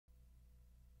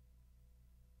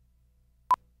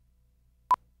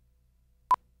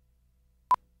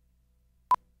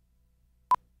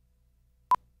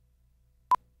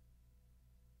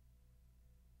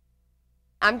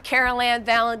I'm Carol Ann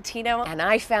Valentino, and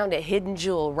I found a hidden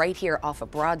jewel right here off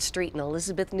of Broad Street in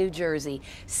Elizabeth, New Jersey,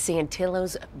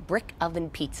 Santillo's Brick Oven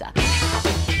Pizza.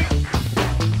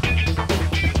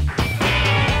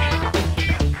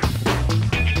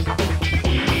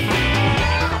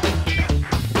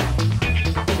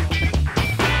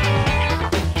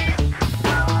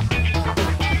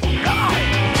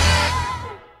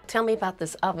 Tell me about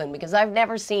this oven, because I've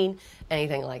never seen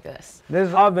anything like this.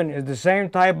 This oven is the same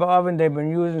type of oven they've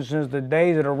been using since the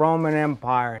days of the Roman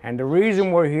Empire. And the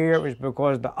reason we're here is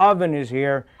because the oven is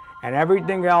here and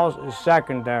everything else is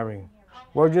secondary.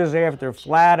 We're just after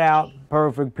flat out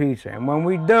perfect pizza. And when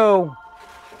we do,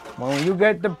 when you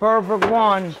get the perfect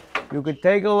one, you could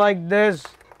take it like this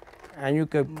and you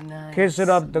could kiss it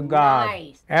up to God.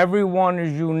 Nice. Every one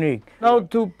is unique. No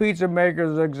two pizza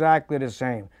makers are exactly the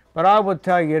same. But I will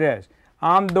tell you this,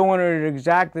 I'm doing it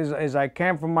exactly as I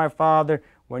can from my father.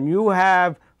 When you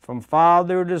have from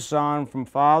father to son, from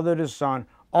father to son,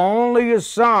 only a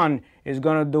son is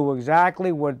going to do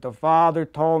exactly what the father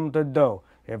told him to do.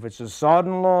 If it's a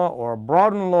son-in-law or a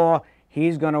brother-in-law,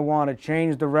 he's going to want to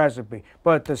change the recipe.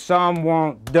 But the son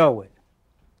won't do it.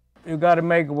 You got to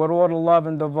make it with all the love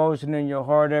and devotion in your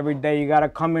heart every day. You got to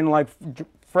come in like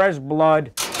fresh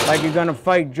blood, like you're going to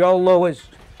fight Joe Louis.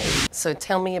 So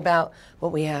tell me about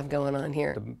what we have going on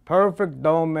here. The perfect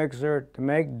dough mixer to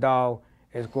make dough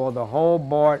is called the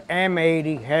Hobart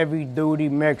M80 Heavy Duty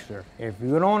Mixer. If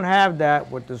you don't have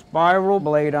that with the spiral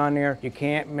blade on there, you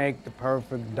can't make the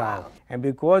perfect dough. And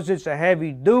because it's a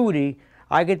heavy duty,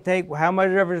 I could take how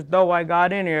much ever dough I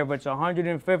got in here, if it's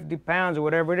 150 pounds or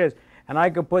whatever it is, and I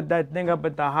could put that thing up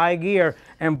at the high gear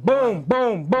and boom,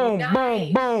 boom, boom,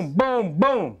 boom, boom, boom,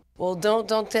 boom. Well,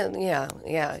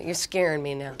 yeah, you're scaring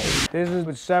me now. This is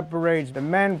what separates the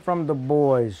men from the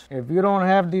boys. If you don't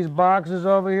have these boxes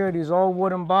over here, these old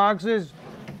wooden boxes,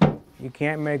 you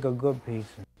can't make a good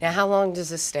pizza. Now, how long does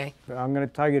this stay? I'm going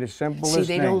to tell you the simplest thing.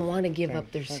 See, they don't want to give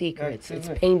up their secrets. It's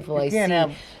painful, I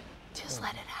see. Just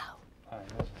let it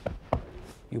out.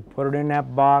 You put it in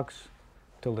that box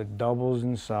till it doubles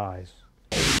in size.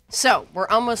 So, we're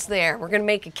almost there. We're going to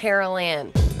make a Carol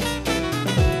Ann.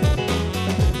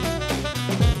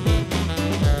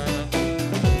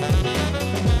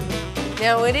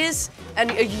 Now, it is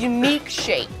a unique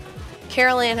shape.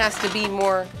 Carol Ann has to be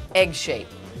more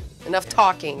egg-shaped. Enough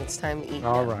talking, it's time to eat.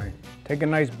 All right. Take a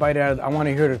nice bite out of it. I want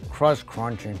to hear the crust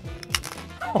crunching.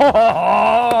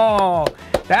 Oh,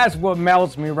 that's what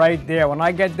melts me right there. When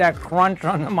I get that crunch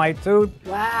under my tooth,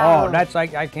 wow. Oh, that's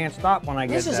like I can't stop when I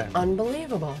get that. This is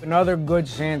unbelievable. Another good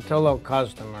Santillo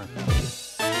customer.